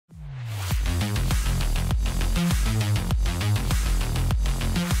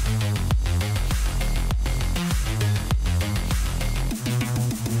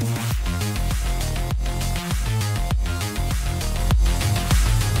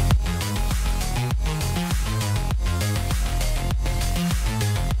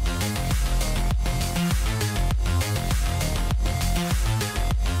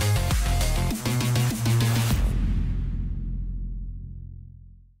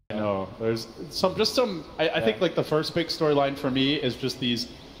There's some. I think like the first big storyline for me is just these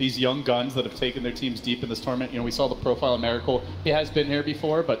young guns that have taken their teams deep in this tournament. You know, we saw the profile of Miracle. He has been here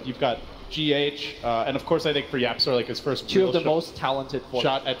before, but you've got GH, and of course I think for Yapsor, like his first two of the most talented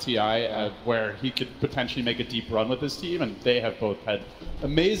shot at TI, where he could potentially make a deep run with his team, and they have both had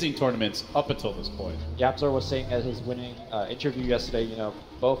amazing tournaments up until this point. Yapsor was saying at his winning interview yesterday, you know,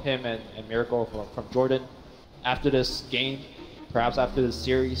 both him and Miracle from Jordan, after this game, perhaps after this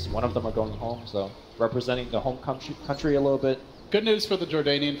series, one of them are going home, so representing the home country a little bit. Good news for the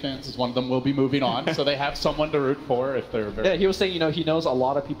Jordanian fans is one of them will be moving on, so they have someone to root for if they're very... Yeah, he was saying, you know, he knows a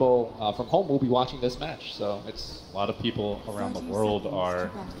lot of people from home will be watching this match, so it's... A lot of people around the world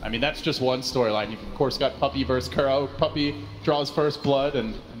are... I mean, that's just one storyline. You've, of course, got Puppey versus Kuro. Puppey draws first blood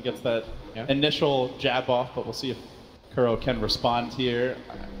and gets that initial jab off, but we'll see if Kuro can respond here.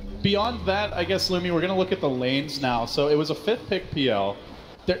 Beyond that, I guess, Lumi, we're going to look at the lanes now. So it was a 5th pick PL.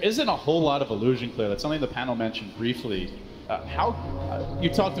 There isn't a whole lot of illusion clear. That's something the panel mentioned briefly. You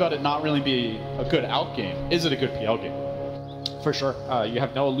talked about it not really being a good out game. Is it a good PL game? For sure. You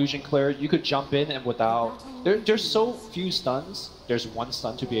have no illusion clear. You could jump in and without... There's so few stuns. There's one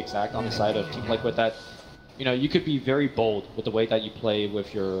stun to be exact on the side of Team Liquid that, you know, you could be very bold with the way that you play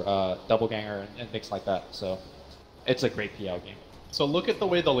with your double ganger and things like that. So it's a great PL game. So look at the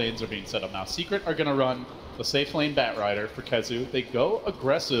way the lanes are being set up now. Secret are going to run the safe lane Batrider for Kezu. They go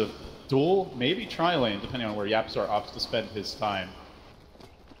aggressive. Dual, maybe tri-lane, depending on where Yapsor opts to spend his time.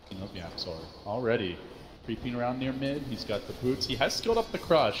 You know, Yapsor already creeping around near mid. He's got the boots. He has skilled up the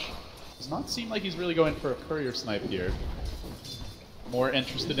crush. Does not seem like he's really going for a courier snipe here. More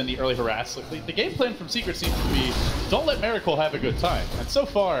interested in the early harass. Like, the game plan from Secret seems to be, don't let Miracle have a good time. And so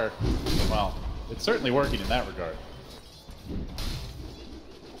far, well, it's certainly working in that regard.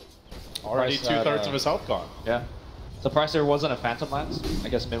 Already two-thirds of his health gone. Yeah. Surprised there wasn't a Phantom Lance. I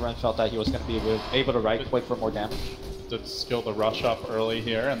guess Midran felt that he was going to be able to right-click for more damage. To skill the rush up early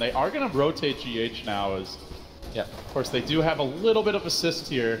here, and they are going to rotate GH now as... Yeah. Of course, they do have a little bit of assist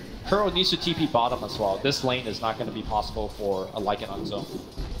here. Kuro needs to TP bottom as well. This lane is not going to be possible for a Lycan on zone.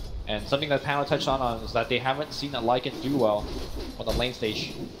 And something that panel touched on is that they haven't seen a Lycan do well when the lane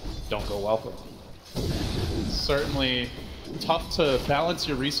stage don't go well for them. Certainly tough to balance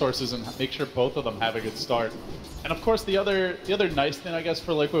your resources and make sure both of them have a good start. And of course, the other nice thing, I guess,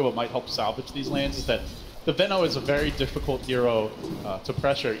 for Liquid, what might help salvage these lanes is that the Veno is a very difficult hero to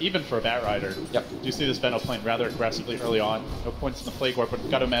pressure, even for a Batrider. Yep. You see this Veno playing rather aggressively early on. No points in the Plague Warp, but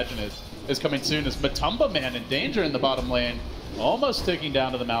got to imagine it is coming soon. Is Matumba Man in danger in the bottom lane? Almost ticking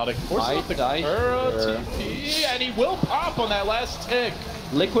down to the Maldic. Forces up the Kuro TP, and he will pop on that last tick.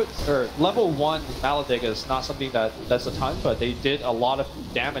 Liquid, or level 1 Maledict is not something that's a ton, but they did a lot of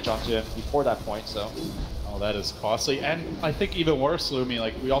damage onto him before that point, so... Oh, that is costly, and I think even worse, Lumi,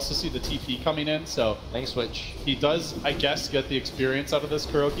 like, we also see the TP coming in, so... Lane switch. He does, I guess, get the experience out of this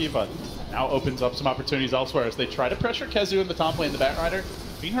Kuroki, but now opens up some opportunities elsewhere as they try to pressure Kezu in the top lane, the Batrider,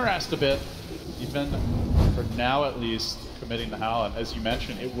 being harassed a bit, even for now at least, committing the Howl, and as you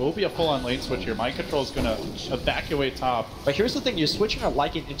mentioned, it will be a full-on lane switch here. Mind Control is going to evacuate top. But here's the thing, you're switching a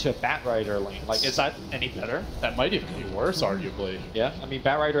Lycan into a Batrider lane. Like, is that any better? That might even be worse, arguably. Yeah, I mean,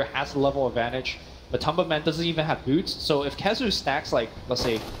 Batrider has the level advantage. Matumba Man doesn't even have boots, so if Kezu stacks like, let's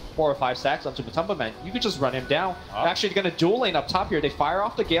say, 4 or 5 stacks onto Matumba Man, you could just run him down. They're actually going to dual lane up top here. They fire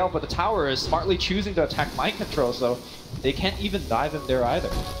off the Gale, but the tower is smartly choosing to attack Mind Control, so they can't even dive him there either.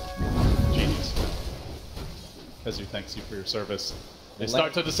 Genius. Kezu, thanks you for your service. They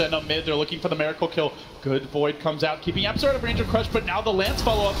start to descend up mid. They're looking for the Miracle kill. Good Void comes out, keeping Yapsor out of range of Crush, but now the Lance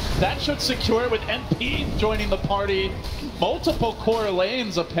follow-up. That should secure it with NP joining the party. Multiple core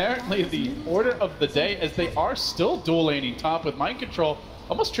lanes, apparently the order of the day, as they are still dual laning top with Mind Control.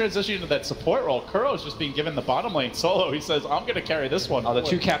 Almost transitioning into that support role. Kuro is just being given the bottom lane solo. He says, I'm going to carry this one. Oh, the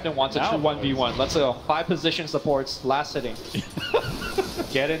 2 captain wants a true 1v1. Let's go. 5 position supports, last hitting.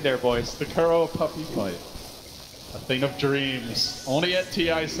 Get in there, boys. The Kuro puppy fight. A thing of dreams. Only at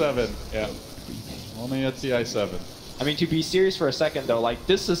TI7. Yeah. Only at TI7. I mean, to be serious for a second, though, like,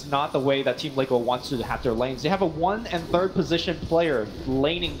 this is not the way that Team Liquid wants to have their lanes. They have a 1 and 3rd position player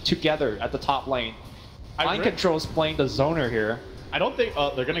laning together at the top lane. Mind Control's playing the zoner here. I don't think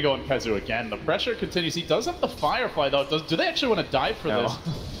they're going to go on Kezu again. The pressure continues. He does have the Firefly, though. Do they actually want to dive for this?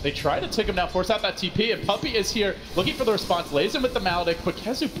 They try to take him down, force out that TP, and Puppey is here looking for the response. Lays him with the Maledict, but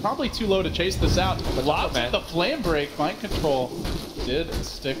Kezu probably too low to chase this out. Lots of the Flame Break. Mind Control did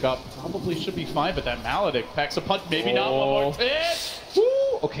stick up. Probably should be fine, but that Maledict packs a punch. Maybe not. One more hit.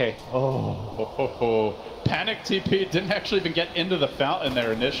 Woo! Okay. Panic TP didn't actually even get into the fountain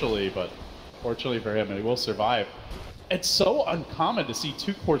there initially, but fortunately for him, he will survive. it's so uncommon to see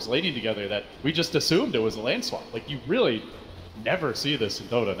two cores laning together that we just assumed it was a lane swap. Like, you really never see this in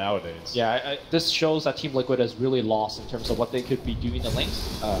Dota nowadays. Yeah, this shows that Team Liquid has really lost in terms of what they could be doing in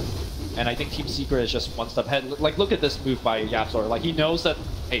lanes. And I think Team Secret is just one step ahead. Like, look at this move by YapzOr. Like, he knows that,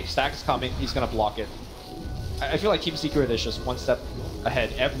 hey, stack is coming, he's going to block it. I feel like Team Secret is just one step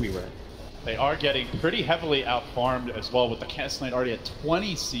ahead everywhere. They are getting pretty heavily out-farmed as well, with the Cast Knight already at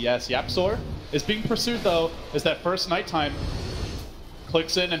 20 CS. YapzOr is being pursued, though, as that first nighttime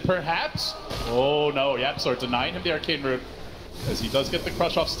clicks in, and perhaps... Oh, no, YapzOr denying him the Arcane Root, as he does get the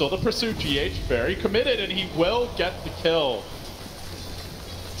crush off. Still the pursuit. GH very committed, and he will get the kill.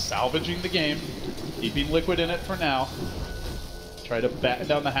 Salvaging the game, keeping Liquid in it for now. Try to batten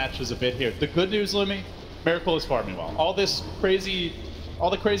down the hatches a bit here. The good news, Limmy, Miracle is farming well. All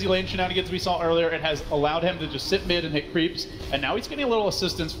the crazy lane shenanigans we saw earlier, it has allowed him to just sit mid and hit creeps, and now he's getting a little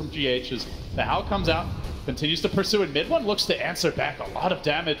assistance from GH as the Howl comes out, continues to pursue, and mid one looks to answer back a lot of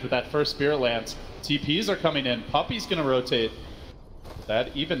damage with that first Spirit Lance. TPs are coming in, Puppey's gonna rotate.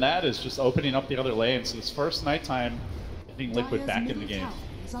 Even that is just opening up the other lane, so this first nighttime getting Liquid back in the game.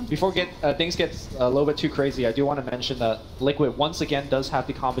 Before things get a little bit too crazy, I do want to mention that Liquid once again does have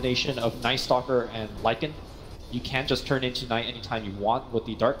the combination of Night Stalker and Lycan. You can just turn into Night anytime you want with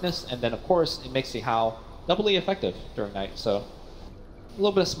the darkness, and then of course it makes the Howl doubly effective during night. So a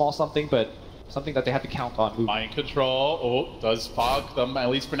little bit of small something, but something that they have to count on. Mind control, does fog them, at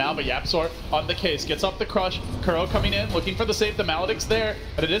least for now, but YapzOr on the case, gets up the crush. Kuro coming in, looking for the save, the Maledict's there,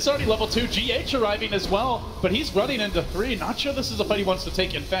 but it is already level 2, GH arriving as well, but he's running into 3, not sure this is a fight he wants to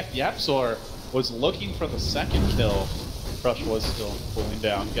take. In fact, YapzOr was looking for the second kill. Crush was still pulling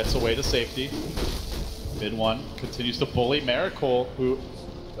down, gets away to safety. Mid one continues to bully Miracle, who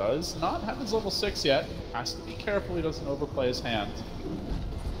does not have his level 6 yet, has to be careful he doesn't overplay his hand.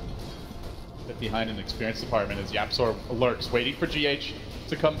 Behind an experience department as YapzOr lurks, waiting for GH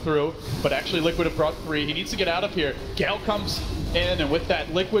to come through, but actually Liquid have brought 3. He needs to get out of here. Gale comes in, and with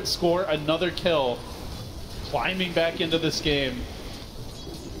that, Liquid score another kill, climbing back into this game.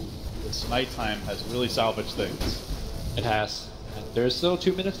 This nighttime has really salvaged things. It has. And there's still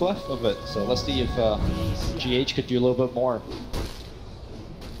 2 minutes left of it, so let's see if GH could do a little bit more.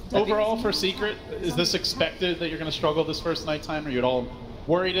 Overall, for Secret, is this expected that you're going to struggle this first nighttime? Are you at all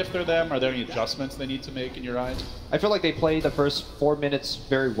worried if they're them? Are there any adjustments they need to make in your eyes? I feel like they played the first 4 minutes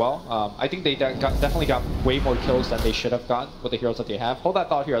very well. I think they definitely got way more kills than they should have gotten with the heroes that they have. Hold that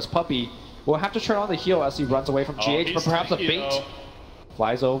thought here, as Puppey will have to turn on the heal as he runs away from GH, but perhaps a bait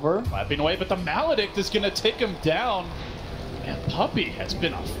flies over. Flapping away, but the Maledict is going to take him down. And Puppey has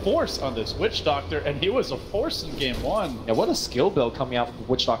been a force on this Witch Doctor, and he was a force in game 1. Yeah, what a skill build coming out from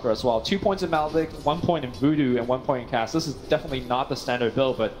Witch Doctor as well. 2 points in Maledict, 1 point in Voodoo, and 1 point in Cast. This is definitely not the standard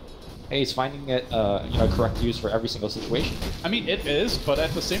build, but hey, he's finding it correct use for every single situation. I mean, it is, but at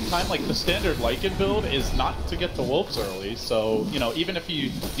the same time, like, the standard Lycan build is not to get the Wolves early, so, even if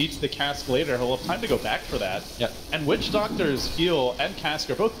he needs the Cask later, he'll have time to go back for that. Yeah. And Witch Doctor's heal and Cask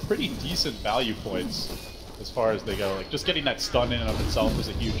are both pretty decent value points as far as they go. Like, just getting that stun in and of itself is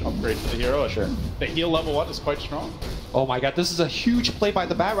a huge upgrade for the hero. Sure. The heal level 1 is quite strong. Oh my god, this is a huge play by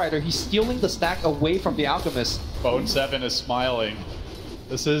the Batrider. He's stealing the stack away from the Alchemist. Bone 7 is smiling.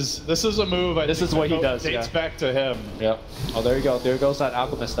 This is a move. This is what he does. Dates back to him. Yep. Oh, there you go. There goes that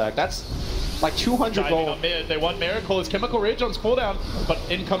Alchemist stack. That's like 200 gold. Mid. They want Miracle. His Chemical Rage on cooldown, but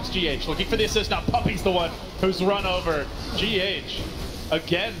in comes GH looking for the assist. Now Puppey's the one who's run over. GH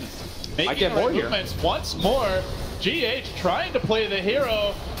again. Making the right movements once more. GH trying to play the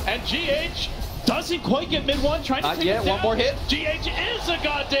hero, and GH doesn't quite get mid one, trying to take it down. One more hit. GH is a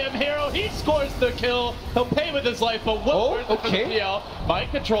goddamn hero. He scores the kill. He'll pay with his life, but what for the PL. Mind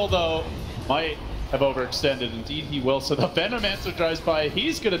control, though, might have overextended. Indeed, he will. So the Venomancer drives by.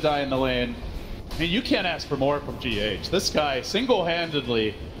 He's going to die in the lane. I mean, you can't ask for more from GH. This guy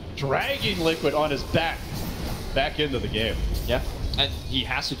single-handedly dragging Liquid on his back into the game. Yeah. And he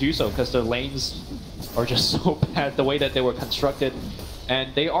has to do so because their lanes are just so bad the way that they were constructed.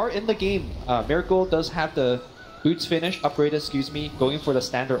 And they are in the game. Miracle does have the boots finished, upgraded, going for the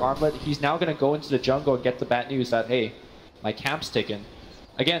standard armlet. He's now going to go into the jungle and get the bad news that, hey, my camp's taken.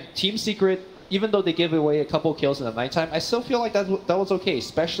 Again, Team Secret, even though they gave away a couple kills in the nighttime, I still feel like that was okay,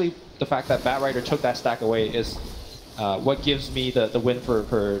 especially the fact that Batrider took that stack away is what gives me the win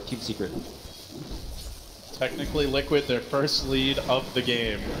for Team Secret. Technically, Liquid, their first lead of the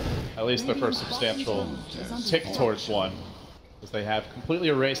game, at least their first substantial tick towards one, as they have completely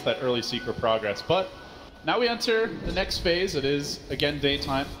erased that early Secret progress. But now we enter the next phase. It is, again,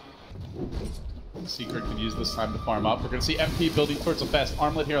 daytime. Secret can use this time to farm up. We're going to see MP building towards a fast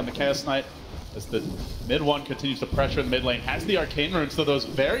Armlet here on the Chaos Knight. as the mid one continues to pressure the mid lane. Has the arcane rune, so those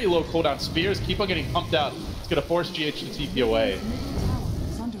very low cooldown spears keep on getting pumped out. It's going to force GH to TP away.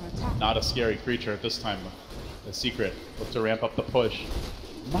 Not a scary creature at this time. The Secret look to ramp up the push.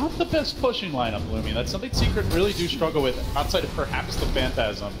 Not the best pushing lineup, Lumi. That's something Secret really do struggle with outside of perhaps the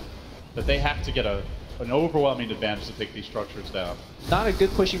Phantasm. But they have to get an overwhelming advantage to take these structures down. Not a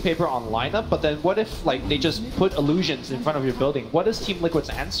good pushing paper on lineup, but then what if like they just put illusions in front of your building? What is Team Liquid's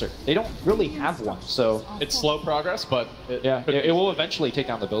answer? They don't really have one, so... It's slow progress, but... It will eventually take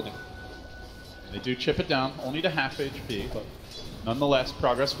down the building. They do chip it down, only to half HP, but nonetheless,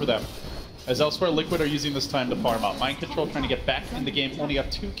 progress for them. As elsewhere, Liquid are using this time to farm up. Mind Control trying to get back in the game, only got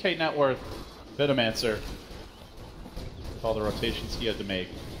 2k net worth. Vitamancer, with all the rotations he had to make,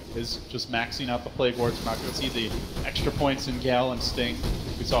 is just maxing out the Plague Wards. We're not going to see the extra points in Gal and Sting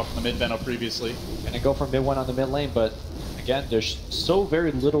we saw from the mid-Veno previously. Gonna go for mid-1 on the mid lane, but again, there's so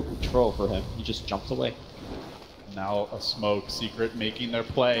very little control for him. He just jumps away. Now a smoke, Secret making their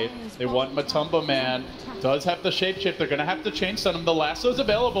play. They want Matumba Man. Does have the shapeshift. They're going to have to chain stun him. The lasso's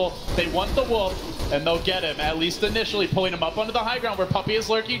available. They want the wolf, and they'll get him, at least initially, pulling him up onto the high ground where Puppey is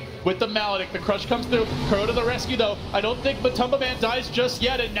lurking with the Maledict. The crush comes through. Crow to the rescue, though. I don't think Matumba Man dies just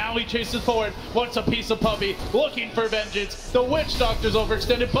yet, and now he chases forward. Wants a piece of Puppey, looking for vengeance. The Witch Doctor's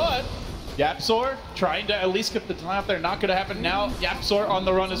overextended, but YapzOr trying to at least get the time out there. Not going to happen now. YapzOr on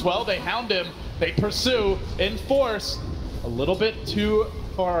the run as well. They hound him. They pursue, enforce, a little bit too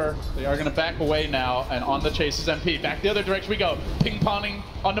far. They are going to back away now, and on the chase is MP. Back the other direction we go. Ping-ponging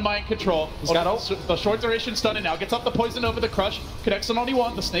onto Mind Control. He's got the short duration stun, and now gets off the poison over the crush. Connects on only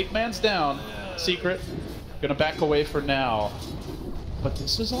one. The Snake Man's down. Secret going to back away for now. But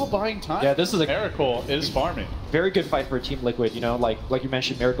this is all buying time. Yeah, this is a Miracle is farming. Very good fight for Team Liquid. You know, like you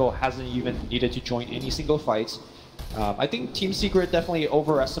mentioned, Miracle hasn't even needed to join any single fights. I think Team Secret definitely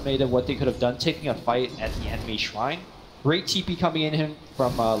overestimated what they could have done taking a fight at the enemy shrine. Great TP coming in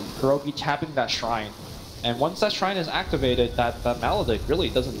from Kurogi tapping that shrine. And once that shrine is activated, that Maledict really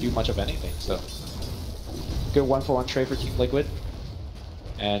doesn't do much of anything. So, good 1-for-1 trade for Team Liquid.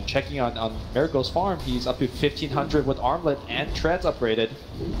 And checking on Miracle's farm, he's up to 1500 with Armlet and Treads upgraded.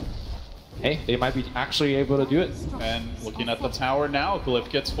 Hey, they might be actually able to do it. And looking at the tower now,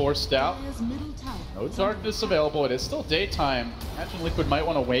 Glyph gets forced out. No darkness available. It is still daytime. Imagine Liquid might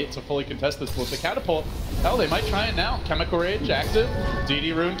want to wait to fully contest this with the catapult. Hell, they might try it now. Chemical Rage active.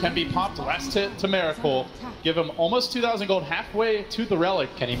 DD Rune can be popped. Last hit to Miracle. Give him almost 2,000 gold halfway to the relic.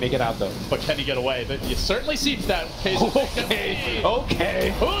 Can he make it out though? But can he get away? You certainly see that case.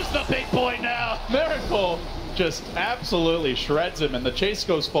 Okay. Who's the big boy now? Miracle just absolutely shreds him, and the chase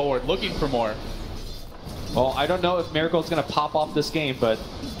goes forward, looking for more. Well, I don't know if Miracle's going to pop off this game, but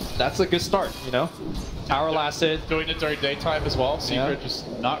that's a good start, you know? Tower lasted. Doing it during daytime as well. Secret just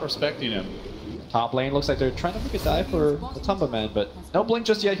not respecting him. Top lane looks like they're trying to make a dive for the Tumba Man, but no blink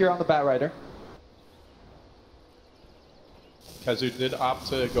just yet here on the Bat Rider. Kazu did opt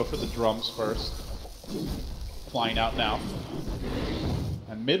to go for the drums first. Flying out now.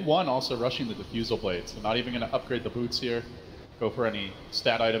 And mid one also rushing the Diffusal Blade, so not even going to upgrade the boots here. Go for any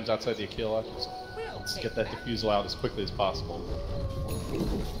stat items outside the Aquila. Let's get that Diffusal out as quickly as possible.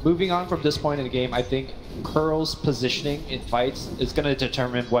 Moving on from this point in the game, I think Curl's positioning in fights is going to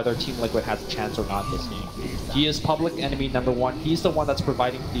determine whether Team Liquid has a chance or not this game. He is public enemy #1. He's the one that's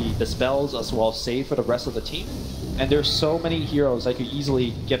providing the spells as well as save for the rest of the team. And there's so many heroes that could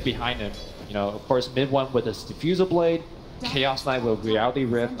easily get behind him. You know, of course, mid one with his Diffusal Blade, Chaos Knight with Reality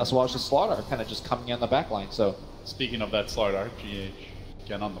Rift, as well as the Slaughter kind of just coming in the back line. So, speaking of that Slaughter, GH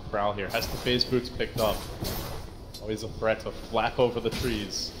again on the prowl here. Has the phase boots picked up. Always a threat to flap over the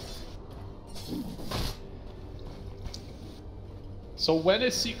trees. So when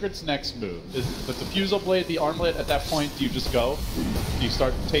is Secret's next move? Is the Diffusal Blade, the Armlet, at that point, do you just go? Do you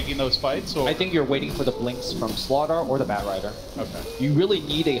start taking those fights? Or? I think you're waiting for the blinks from Slaughter or the Bat Rider. Okay. You really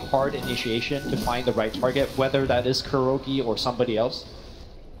need a hard initiation to find the right target, whether that is Kurogi or somebody else,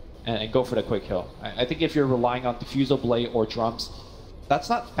 and go for the quick kill. I think if you're relying on Diffusal Blade or drums, that's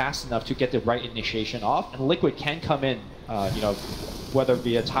not fast enough to get the right initiation off, and Liquid can come in, you know, whether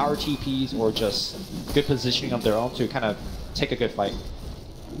via tower TPs or just good positioning of their own to kind of take a good fight.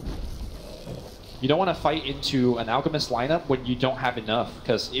 You don't want to fight into an Alchemist lineup when you don't have enough,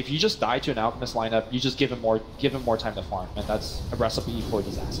 because if you just die to an Alchemist lineup, you just give him more time to farm, and that's a recipe for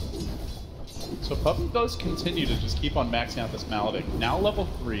disaster. So Puppey does continue to just keep on maxing out this Maledict. Now level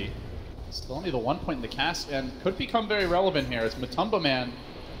 3. Still only the 1 point in the cast, and could become very relevant here as Matumba Man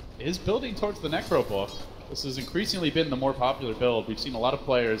is building towards the Necro Book. This has increasingly been the more popular build. We've seen a lot of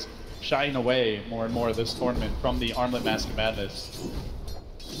players shying away more and more this tournament from the Armlet Mask of Madness.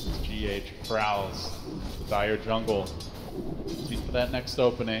 GH GH prowls the dire jungle. Looking for that next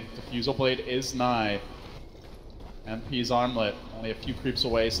opening. Diffusal Blade is nigh. MP's Armlet only a few creeps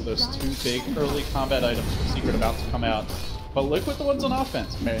away, so those two big early combat items from Secret about to come out. But Liquid the ones on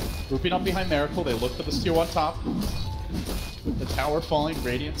offense. Grouping up behind Miracle, they look for the steal on top. With the tower falling,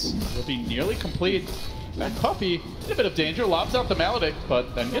 Radiance will be nearly complete. That Puppy in a bit of danger, lobs out the Maledict,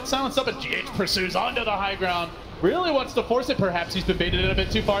 but then gets silenced up and GH pursues onto the high ground. Really wants to force it, perhaps he's been baited in a bit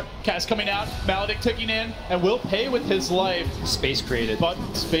too far. Cass coming out, Maledict ticking in, and will pay with his life. Space created. But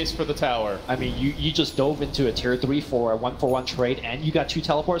space for the tower. I mean, you just dove into a tier 3 for a 1-for-1 trade, and you got 2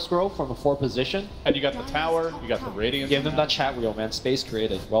 teleport scroll from a 4 position. And you got the tower, you got the Radiance. Give them that chat wheel, man. Space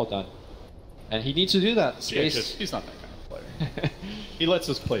created. Well done. And he needs to do that. Space. He's not that kind of player. He lets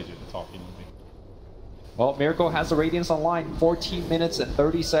us play do the talking with me. Well, Miracle has the Radiance online, 14 minutes and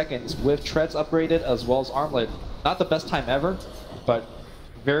 30 seconds with treads upgraded as well as Armlet. Not the best time ever, but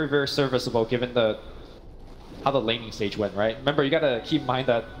very, very serviceable given how the laning stage went, right? Remember, you gotta keep in mind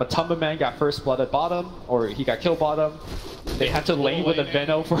that Matumba Man got first blood at bottom, or he got killed bottom. They had to lane with a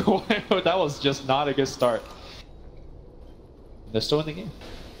Veno for a while. That was just not a good start. They're still in the game.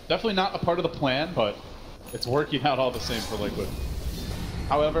 Definitely not a part of the plan, but it's working out all the same for Liquid.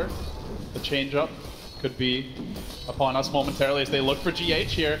 However, the change-up could be upon us momentarily as they look for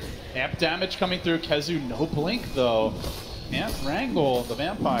GH here. Amp damage coming through. Kezu, no blink though. Can't wrangle the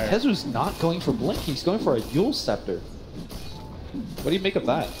vampire. Kezu's not going for blink, he's going for a Yule Scepter. What do you make of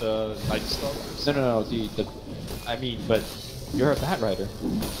that? The Night Stalker? No, I mean, but you're a Bat Rider.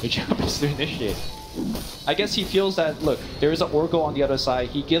 Your job is to initiate. I guess he feels that, look, there is an Oracle on the other side.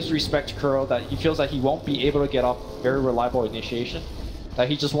 He gives respect to Kuro that he feels that he won't be able to get off very reliable initiation. That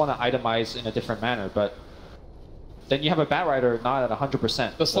he just want to itemize in a different manner, but then you have a Bat Rider not at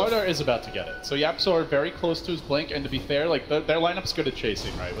 100%. The Slardar is about to get it. So Yapzor very close to his blink, and to be fair, like their lineup's good at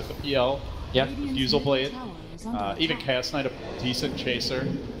chasing, right? With the PL, yeah, Diffusal Blade, even Chaos Knight, a decent chaser.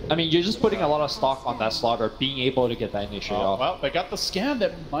 I mean, you're just putting a lot of stock on that Slardar being able to get that initiate off. Well, they got the scan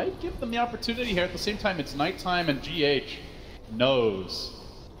that might give them the opportunity here. At the same time, it's nighttime, and GH knows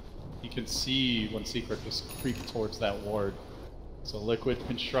he can see when Secret just creep towards that ward. So Liquid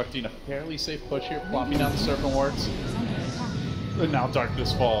constructing a fairly safe push here, plopping down the Serpent Wards. And now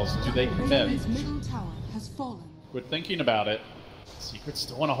Darkness falls. Do they commit? Liquid thinking about it. Secret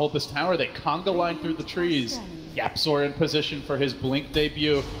still want to hold this tower. They conga line through the trees. Yapzor in position for his blink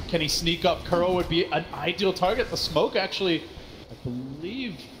debut. Can he sneak up? Kuro would be an ideal target. The smoke actually, I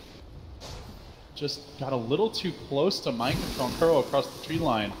believe, just got a little too close to mind control Kuro across the tree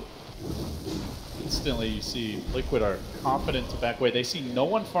line. Instantly, you see Liquid are confident to back away. They see no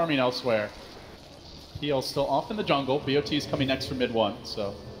one farming elsewhere. PL still off in the jungle. BOT is coming next for mid 1,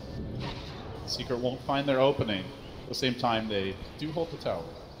 so Secret won't find their opening. At the same time, they do hold the tower.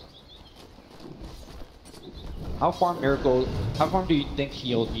 How far do you think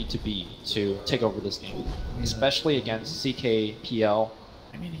he'll need to be to take over this game? Especially against CK, PL.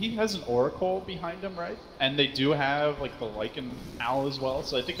 I mean, he has an Oracle behind him, right? And they do have, like, the Lycan Owl as well,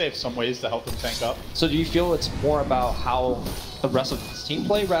 so I think they have some ways to help him tank up. So do you feel it's more about how the rest of his team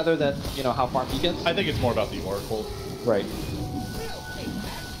play rather than, you know, how far he gets? I think it's more about the Oracle. Right.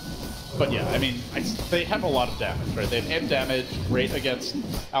 But yeah, I mean, they have a lot of damage, right? They have amp damage, great against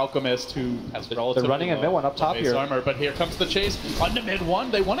Alchemist, who has relatively They're running a mid 1 up top here. Armor, but here comes the chase on the mid 1.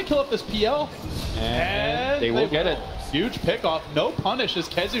 They want to kill up this PL. And they will get it. Huge pick off, no punish as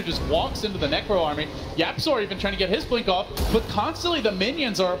Kezu just walks into the Necro army. Yapzor even trying to get his blink off, but constantly the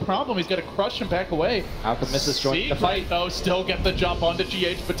minions are a problem. He's got to crush him back away. Alchemist is joining the fight. Though, still get the jump onto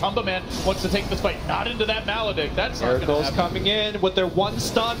GH, but Tumba Man wants to take this fight, not into that Maledict. That's not going to happen. coming in with their 1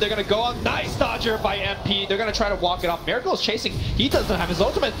 stun. They're going to go on. Nice dodger by MP. They're going to try to walk it off. Miracle's chasing. He doesn't have his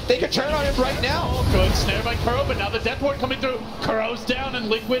ultimate. They can turn on him right now. Oh, good snare by Kuro, but now the Death Ward coming through. Kuro's down, and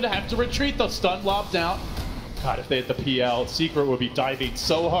Liquid have to retreat. The stun lobbed out. God, if they had the PL, Secret would be diving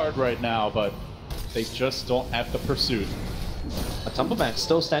so hard right now, but they just don't have the pursuit. Tumbleman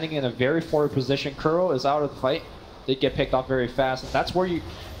still standing in a very forward position. Kuro is out of the fight. They get picked off very fast. And that's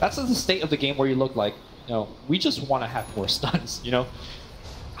the state of the game where you look like, you know, we just want to have more stuns, you know?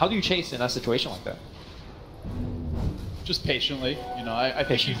 How do you chase in that situation like that? Just patiently, you know, I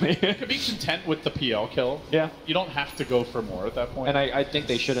think you could be content with the PL kill. Yeah. You don't have to go for more at that point. And I think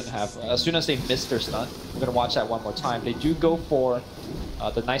they shouldn't have. As soon as they miss their stun, I'm going to watch that one more time. They do go for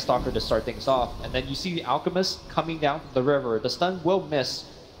the Night Stalker to start things off. And then you see the Alchemist coming down from the river. The stun will miss.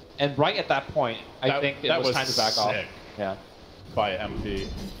 And right at that point, I think it was time to back off. Yeah. By MP.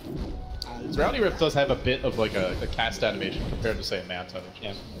 Rowdy Rift does have a bit of like a cast animation compared to, say, a Manta.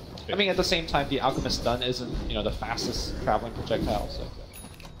 Yeah. I mean, at the same time, the Alchemist stun isn't, you know, the fastest traveling projectile. So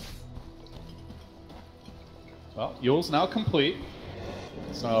Well, Yule's now complete.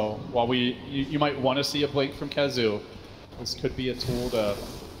 So while you might want to see a blink from KheZu, this could be a tool to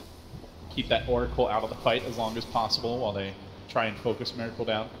keep that Oracle out of the fight as long as possible while they try and focus Miracle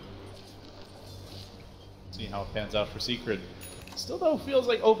down. See how it pans out for Secret. Still though, feels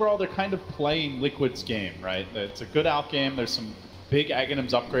like overall they're kind of playing Liquid's game, right? It's a good out game. There's some big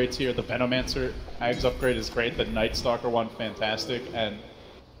Aghanims upgrades here. The Venomancer Ags upgrade is great. The Night Stalker one, fantastic. And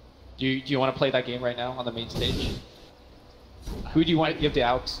do you want to play that game right now on the main stage? Who do you want to give the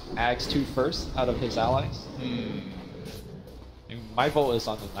Ags to first out of his allies? I mean, my vote is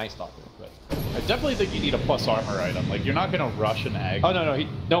on the Night Stalker. But I definitely think you need a plus armor item. Like, you're not going to rush an Ag. Oh, no,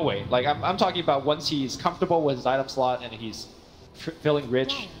 no way. Like, I'm talking about once he's comfortable with his item slot and he's feeling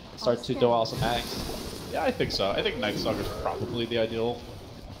rich, start to dole out some Ags. Yeah, I think so. I think Night Stalker is probably the ideal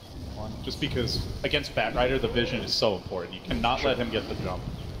one. Just because against Batrider, the vision is so important. You cannot let him get the jump.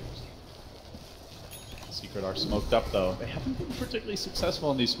 Secret are smoked up though. They haven't been particularly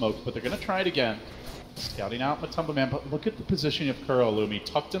successful in these smokes, but they're going to try it again. Scouting out Matumba Man, but look at the position of Kuro Lumi,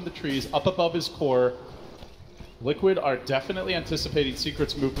 tucked in the trees, up above his core. Liquid are definitely anticipating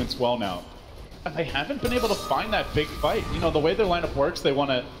Secret's movements well now. And they haven't been able to find that big fight. You know, the way their lineup works, they want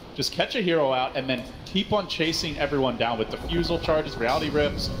to just catch a hero out and then keep on chasing everyone down with defusal charges, reality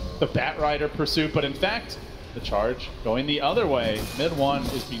rips, the Batrider pursuit, but in fact, the charge going the other way. Mid one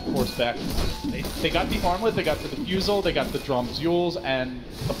is being forced back. They got the Armlet, they got the defusal, they got the drums, Yules, and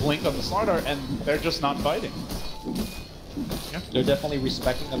the blink on the Slardar, and they're just not fighting. Yeah. They're definitely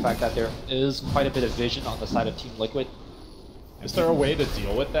respecting the fact that there is quite a bit of vision on the side of Team Liquid. Is there a way to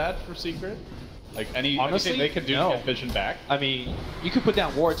deal with that for Secret? Like anything they can do to get vision back? I mean, you could put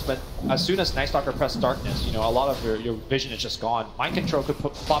down wards, but as soon as Night Stalker press darkness, you know, a lot of your vision is just gone. Mind Control could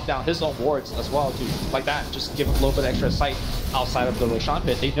plop down his own wards as well, to like that, just give him a little bit extra sight outside of the Roshan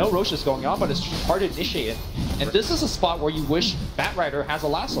pit. They know Rosh is going on, but it's just hard to initiate it. And this is a spot where you wish Batrider has a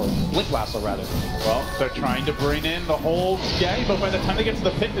lasso, Blink Lasso rather. Well, they're trying to bring in the whole gang, but by the time they get to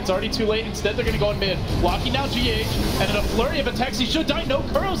the pit, it's already too late. Instead, they're going to go in mid, locking down GH, and in a flurry of attacks, he should die. No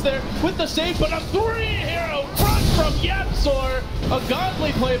Kuro's there with the save, but a 3-hero front from Yapzor. A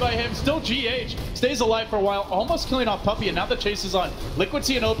godly play by him. Still GH stays alive for a while, almost killing off Puppey, and now the chase is on. Liquid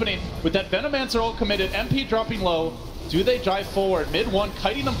see an opening with that Venomancer ult committed, MP dropping low. Do they drive forward? Mid one,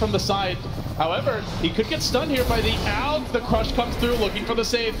 kiting them from the side. However, he could get stunned here by the Al. The crush comes through, looking for the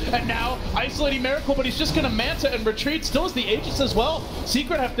save. And now, isolating Miracle, but he's just going to Manta and retreat. Still as the Aegis as well.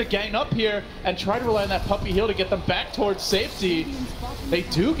 Secret have to gang up here and try to rely on that Puppey heal to get them back towards safety. They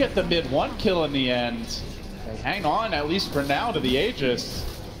do get the mid one kill in the end. They hang on, at least for now, to the Aegis.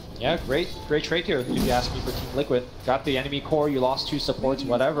 Yeah, great trade here, if you ask me, for Team Liquid. Got the enemy core, you lost 2 supports,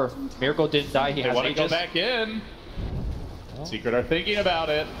 whatever. Miracle didn't die, he has want to go back in. Secret are thinking about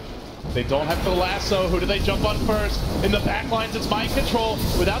it. They don't have the lasso. Who do they jump on first? In the back lines, it's Mind Control.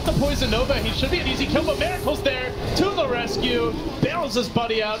 Without the Poison Nova, he should be an easy kill, but Miracle's there to the rescue. Bails his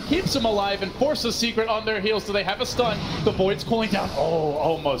buddy out, keeps him alive, and forces Secret on their heels. Do they have a stun? The Void's cooling down. Oh,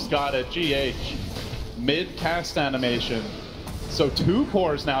 almost got it. GH. Mid-cast animation. So 2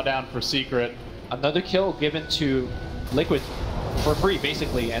 cores now down for Secret. Another kill given to Liquid for free,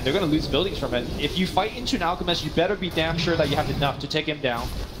 basically, and they're going to lose buildings from it. If you fight into an Alchemist, you better be damn sure that you have enough to take him down,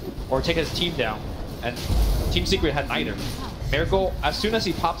 or take his team down. And Team Secret had neither. Miracle, as soon as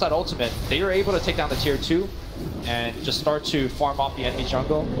he pops that ultimate, they are able to take down the tier 2 and just start to farm off the enemy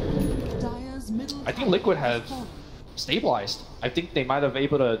jungle. I think Liquid have stabilized. I think they might have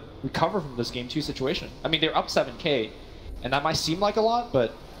able to recover from this game 2 situation. I mean, they're up 7k, and that might seem like a lot,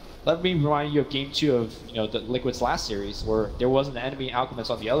 but let me remind you of game 2 of, you know, the Liquid's last series, where there was an enemy Alchemist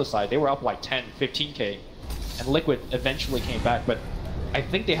on the other side. They were up like 10, 15k, and Liquid eventually came back, but I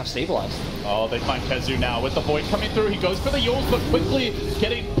think they have stabilized. Oh, they find KheZu now with the Void coming through. He goes for the Yules, but quickly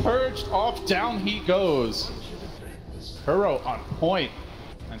getting purged off. Down he goes. Kuro on point.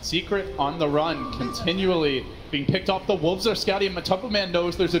 And Secret on the run, continually being picked off. The Wolves are scouting. Matumba Man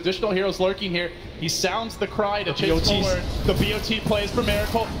knows there's additional heroes lurking here. He sounds the cry to chase forward. The BOT plays for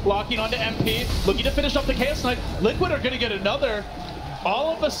Miracle, locking onto MP, looking to finish off the Chaos Knight. Liquid are going to get another.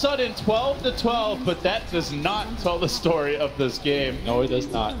 All of a sudden, 12-12, but that does not tell the story of this game. No, it does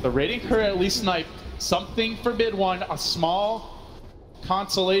not. The Radiant Courier at least sniped something for mid one, a small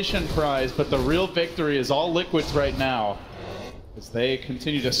consolation prize, but the real victory is all Liquid's right now, as they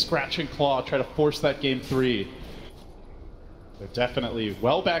continue to scratch and claw, try to force that game 3. They're definitely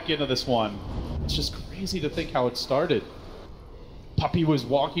well back into this one. It's just crazy to think how it started. Puppey was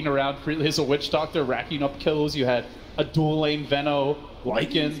walking around freely as a Witch Doctor, racking up kills. You had a dual lane Veno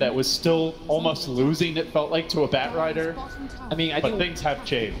Lycan that was still almost losing, it felt like, to a Batrider. I mean, but things have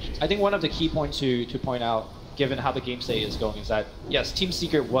changed. I think one of the key points to point out, given how the game state is going, is that yes, Team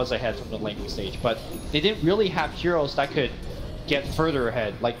Secret was ahead from the laning stage, but they didn't really have heroes that could get further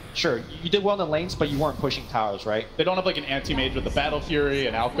ahead. Like, sure, you did well in the lanes, but you weren't pushing towers, right? They don't have like an anti-mage with the Battle Fury,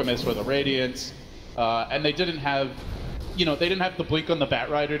 an Alchemist with a Radiance, and they didn't have, you know, they didn't have the blink on the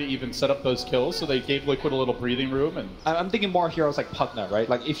Batrider to even set up those kills, so they gave Liquid a little breathing room. And I'm thinking more heroes like Pugna, right?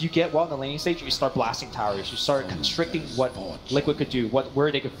 Like, if you get well in the laning stage, you start blasting towers, you start constricting what Liquid could do,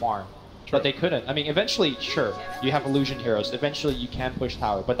 where they could farm. True. But they couldn't. I mean, eventually, sure, you have illusion heroes. Eventually, you can push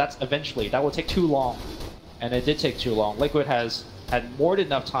tower, but that's eventually. That will take too long, and it did take too long. Liquid has had more than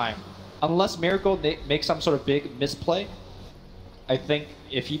enough time. Unless Miracle makes some sort of big misplay, I think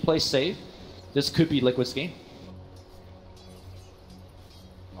if he plays safe, this could be Liquid's game.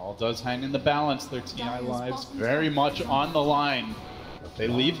 All does hang in the balance. Their TI lives very much on the line. They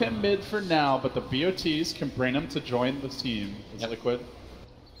leave him mid for now, but the BOTs can bring him to join the team as Liquid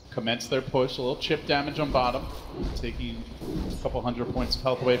commence their push. A little chip damage on bottom, taking a couple hundred points of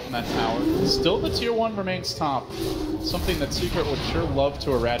health away from that tower. Still the tier 1 remains top, something that Secret would sure love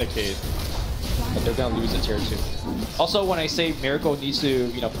to eradicate. But they're gonna lose at tier 2. Also, when I say Miracle needs to,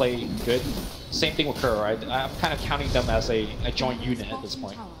 you know, play good, same thing with Kuro, right? I'm kind of counting them as a joint unit at this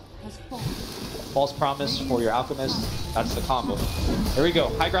point. False Promise for your Alchemist, that's the combo. Here we go,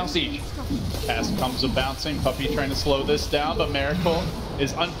 High Ground Siege. Cast comes a bouncing, Puppy trying to slow this down, but Miracle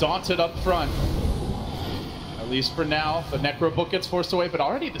is undaunted up front. At least for now, the Necro Book gets forced away, but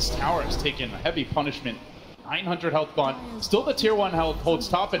already this tower has taken a heavy punishment. 900 health gone. Still the tier 1 health holds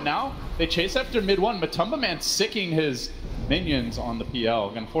top, and now they chase after mid 1. Matumba Man sicking his minions on the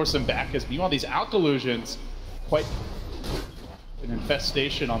PL. Gonna force him back, as meanwhile these Alk illusions, quite an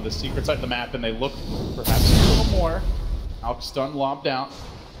infestation on the secret side of the map, and they look perhaps a little more. Alk stun lobbed out.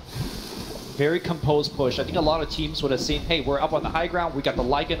 Very composed push. I think a lot of teams would have seen, hey, we're up on the high ground, we got the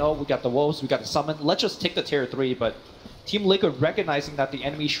Lycan ult, we got the Wolves, we got the Summon, let's just take the tier 3, but Team Liquid recognizing that the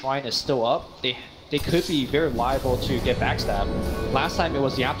enemy shrine is still up, they could be very liable to get backstabbed. Last time it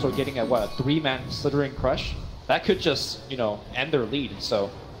was the Absol getting a, what, a 3-man Slithering Crush? That could just, you know, end their lead, so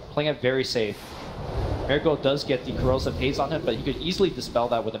playing it very safe. Miracle does get the Corrosive Haze on him, but he could easily dispel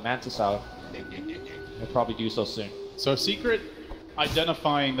that with a Manta style. He'll probably do so soon. So Secret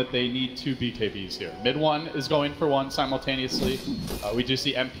identifying that they need 2 BKBs here. Mid 1 is going for 1 simultaneously. We do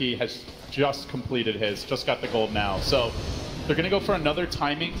see MP has just completed his, just got the gold now. So they're going to go for another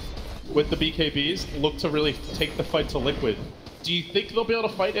timing with the BKBs, look to really take the fight to Liquid. Do you think they'll be able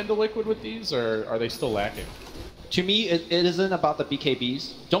to fight into Liquid with these, or are they still lacking? To me, it isn't about the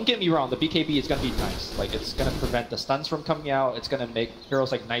BKBs. Don't get me wrong, the BKB is going to be nice. Like, it's going to prevent the stuns from coming out, it's going to make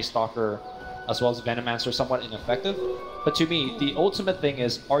heroes like Night Stalker as well as Venomancer somewhat ineffective. But to me, the ultimate thing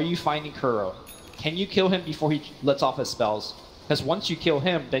is, are you finding Kuro? Can you kill him before he lets off his spells? Because once you kill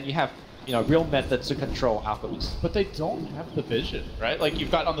him, then you have, you know, real methods to control Alchemist. But they don't have the vision, right? Like,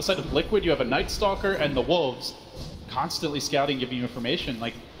 you've got on the side of Liquid, you have a Night Stalker and the Wolves constantly scouting, giving you information.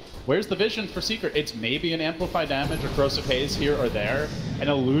 Like, where's the vision for Secret? It's maybe an Amplify Damage or Corrosive Haze here or there, an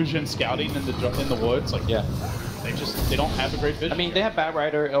Illusion scouting in the woods. Like, yeah, they don't have a great vision. I mean, they have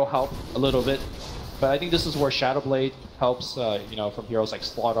Batrider, it'll help a little bit, but I think this is where Shadow Blade helps, you know, from heroes like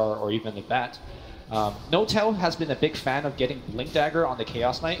Slaughter or even the Bat. No-Tail has been a big fan of getting Blink Dagger on the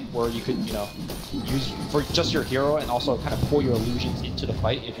Chaos Knight, where you could, you know, use for just your hero and also kind of pull your illusions into the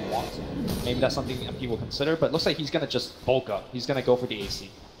fight if you want. Maybe that's something MP will consider, but it looks like he's going to just bulk up. He's going to go for the AC.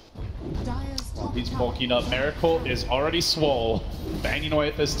 Well, he's bulking up. Miracle is already swole. Banging away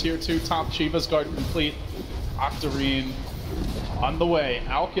at this tier 2 top. Shiva's guard complete. Octarine on the way.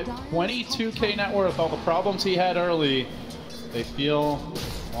 Alk at 22k net worth. All the problems he had early, they feel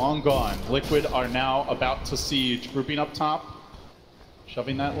long gone. Liquid are now about to siege. Grouping up top.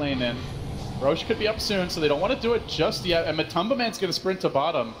 Shoving that lane in. Roche could be up soon, so they don't want to do it just yet. And Matumba Man's going to sprint to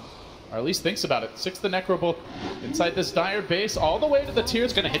bottom. Or at least thinks about it. 6 the Necrobook inside this dire base, all the way to the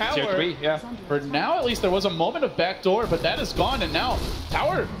tiers. Gonna hit tier 3, yeah. For now, at least, there was a moment of backdoor, but that is gone, and now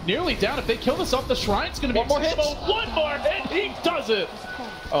tower nearly down. If they kill this off, the Shrine's gonna be one more hit. One more hit, he does it.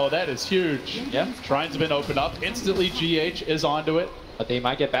 Oh, that is huge. Yeah. Shrine's been opened up. Instantly, GH is onto it. But they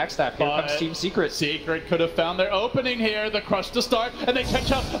might get backstabbed. Here comes Team Secret. Secret could have found their opening here. The crush to start, and they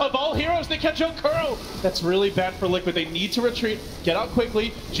catch up. Of all heroes, they catch up Kuro. That's really bad for Liquid. They need to retreat. Get out quickly.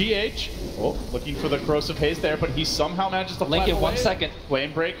 GH, looking for the Corrosive Haze there, but he somehow manages to Link flat in away. 1 second.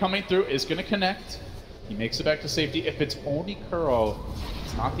 Flame Break coming through is going to connect. He makes it back to safety. If it's only Kuro,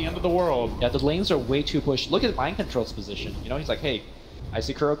 it's not the end of the world. Yeah, the lanes are way too pushed. Look at Mind Control's position. You know, he's like, hey, I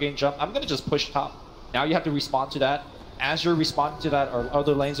see Kuro gain jump. I'm going to just push top. Now you have to respond to that. As you're responding to that, our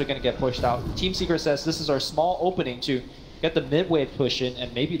other lanes are going to get pushed out. Team Secret says this is our small opening to get the mid-wave push in,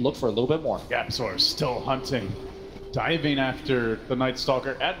 and maybe look for a little bit more. YapzOr still hunting, diving after the Night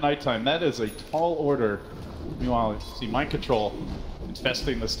Stalker at nighttime. That is a tall order. Meanwhile, you see Mind Control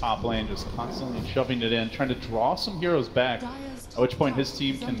infesting this top lane, just constantly shoving it in, trying to draw some heroes back, at which point his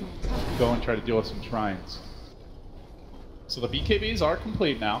team can go and try to deal with some shrines. So the BKBs are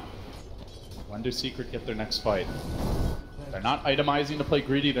complete now. When do Secret get their next fight? They're not itemizing to play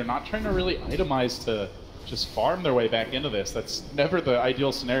greedy. They're not trying to really itemize to just farm their way back into this. That's never the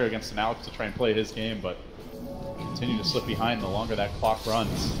ideal scenario against an Alex to try and play his game, but continue to slip behind the longer that clock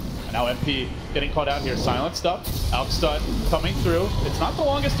runs. And now MP getting caught out here. Silenced up. Outstun coming through. It's not the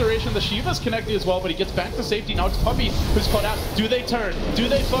longest duration. The Shiva's connected as well, but he gets back to safety. Now it's Puppey who's caught out. Do they turn? Do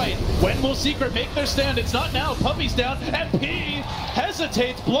they fight? When will Secret make their stand? It's not now. Puppey's down. MP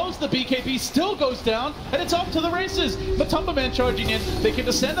hesitates, blows the BKB, still goes down, and it's off to the races. Matumba Man charging in. They can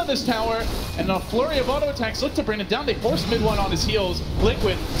descend on this tower, and a flurry of auto attacks look to bring it down. They force mid one on his heels.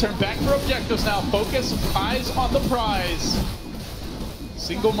 Liquid turn back for objectives now. Focus, eyes on the prize.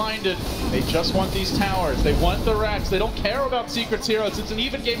 Single-minded, they just want these towers, they want the racks, they don't care about Secret's heroes. It's an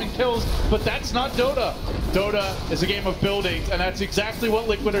even game in kills, but that's not Dota. Dota is a game of buildings, and that's exactly what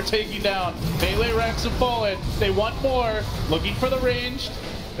Liquid are taking down. Melee racks have fallen, they want more, looking for the ranged.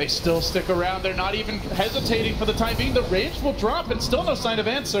 They still stick around, they're not even hesitating for the time being. The range will drop and still no sign of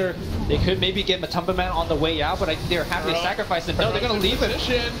answer. They could maybe get Matumba Man on the way out, but I think they're happy to sacrifice it. No, they're going to leave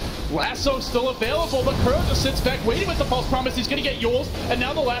it. Lasso still available, but Kuro just sits back waiting with the false promise. He's going to get Yules, and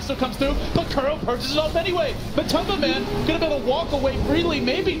now the lasso comes through, but Kuro purges it off anyway. Matumba Man going to be able to walk away freely.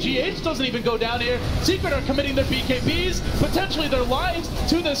 Maybe GH doesn't even go down here. Secret are committing their BKBs, potentially their lives,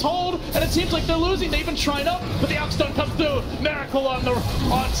 to this hold, and it seems like they're losing. They even shrine up, but the outstun comes through. Miracle on the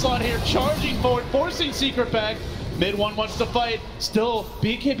onslaught here, charging forward, forcing Secret back. Mid one wants to fight. Still,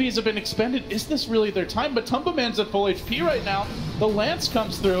 BKBs have been expended. Is this really their time? But Matumba Man's at full HP right now. The Lance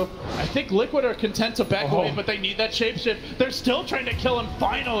comes through. I think Liquid are content to back away, but they need that shapeshift. They're still trying to kill him.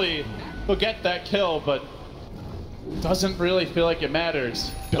 Finally, they'll get that kill, but doesn't really feel like it matters.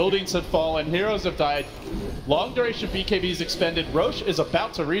 Buildings have fallen. Heroes have died. Long duration BKBs expended. Roche is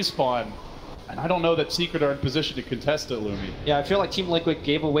about to respawn. And I don't know that Secret are in position to contest it, Lumi. Yeah, I feel like Team Liquid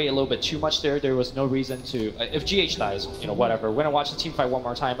gave away a little bit too much there. There was no reason to... if GH dies, you know, whatever. We're going to watch the team fight one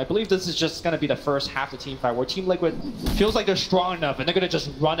more time. I believe this is just going to be the first half of the team fight where Team Liquid feels like they're strong enough and they're going to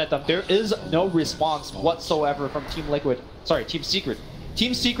just run at them. There is no response whatsoever from Team Liquid. Sorry, Team Secret.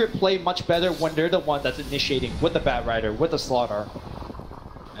 Team Secret play much better when they're the one that's initiating with the Bat Rider, with the Slaughter.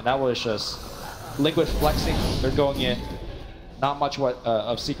 And that was just Liquid flexing. They're going in. Not much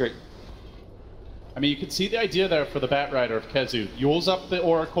of Secret. I mean, you can see the idea there for the Bat Rider of KheZu. Yules up the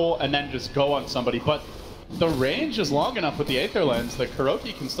Oracle and then just go on somebody. But the range is long enough with the Aether Lens that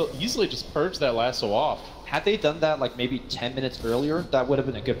Kuroki can still easily just purge that lasso off. Had they done that like maybe 10 minutes earlier, that would have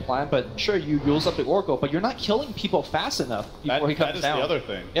been a good plan. But sure, you Yules up the Oracle, but you're not killing people fast enough before he comes down. That is the other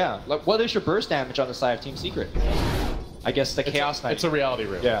thing. Yeah, like what is your burst damage on the side of Team Secret? I guess the Chaos Knight. It's a reality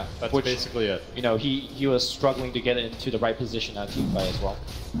rift. Yeah, that's basically it. You know, he was struggling to get into the right position on team fight as well.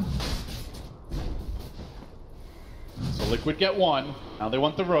 So Liquid get one. Now they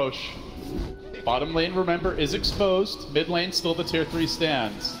want the Roche. Bottom lane, remember, is exposed. Mid lane, still the tier 3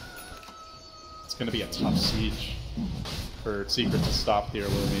 stands. It's going to be a tough siege for Secret to stop here,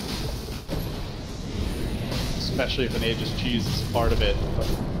 Lumi. Especially if an Aegis Cheese is part of it. But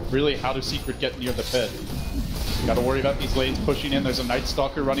really, how does Secret get near the pit? Got to worry about these lanes pushing in. There's a Night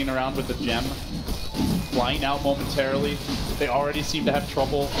Stalker running around with the gem. Flying out momentarily. They already seem to have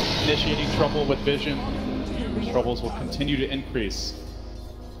trouble initiating trouble with vision. Troubles will continue to increase.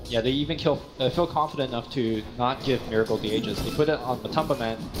 Yeah, they even feel confident enough to not give Miracle the Aegis. They put it on Matumba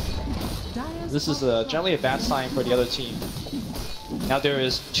Man. This is generally a bad sign for the other team. Now there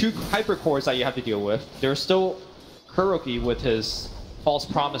is 2 hypercores that you have to deal with. There's still Kuroki with his false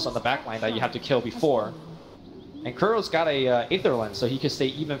promise on the backline that you have to kill before. And Kuro's got a Aether Lens, so he can stay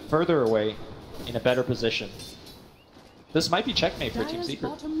even further away in a better position. This might be checkmate for Team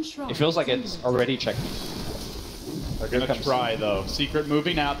Secret. It feels like it's already checkmate. They're going to try, though. Secret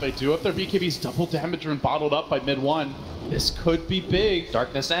moving out. They do have their BKBs double damaged and bottled up by mid 1. This could be big.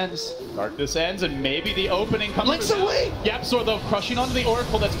 Darkness ends. Darkness ends, and maybe the opening comes Links away! YapzOr, though, crushing onto the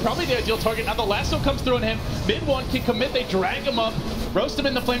Oracle. That's probably the ideal target. Now the lasso comes through on him. Mid 1 can commit. They drag him up, roast him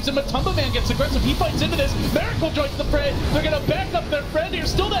in the flames, and Matumba Man gets aggressive. He fights into this. Miracle joins the fray. They're going to back up their friend here.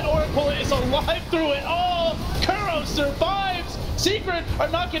 Still that Oracle is alive through it all. Kuro survives. Secret are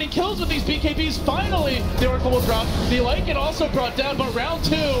not getting kills with these BKBs. Finally, the Oracle will drop. The Lycan also brought down, but round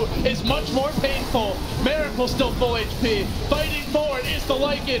 2 is much more painful. Miracle still full HP. Fighting forward is the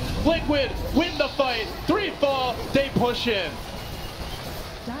Lycan. Liquid win the fight. 3 fall, they push in.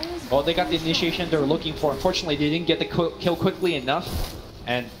 Well, they got the initiation they were looking for. Unfortunately, they didn't get the kill quickly enough.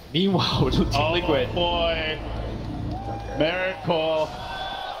 And meanwhile, Team Liquid. Oh boy. Miracle.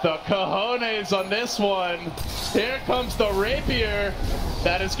 The cojones on this one. Here comes the Rapier.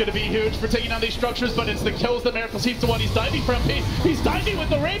 That is going to be huge for taking down these structures, but it's the kills that Miracle seems to want. He's diving from P. He's diving with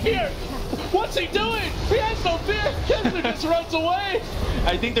the Rapier. What's he doing? He has no fear. Kessler just runs away.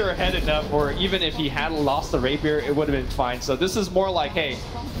 I think they're ahead enough, or even if he had lost the Rapier, it would have been fine. So this is more like, hey,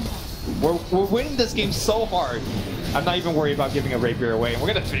 we're winning this game so hard. I'm not even worried about giving a Rapier away. We're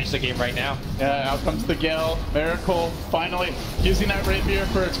going to finish the game right now. Yeah, out comes the Gale. Miracle finally using that Rapier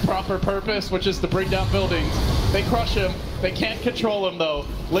for its proper purpose, which is to bring down buildings. They crush him. They can't control him, though.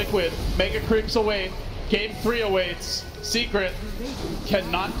 Liquid, Mega Creeps await. Game 3 awaits. Secret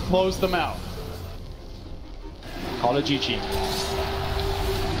cannot close them out. Call it GG.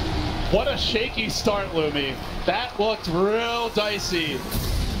 What a shaky start, Lumi. That looked real dicey.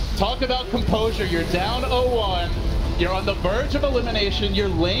 Talk about composure. You're down 0-1. You're on the verge of elimination. Your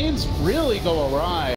lanes really go awry.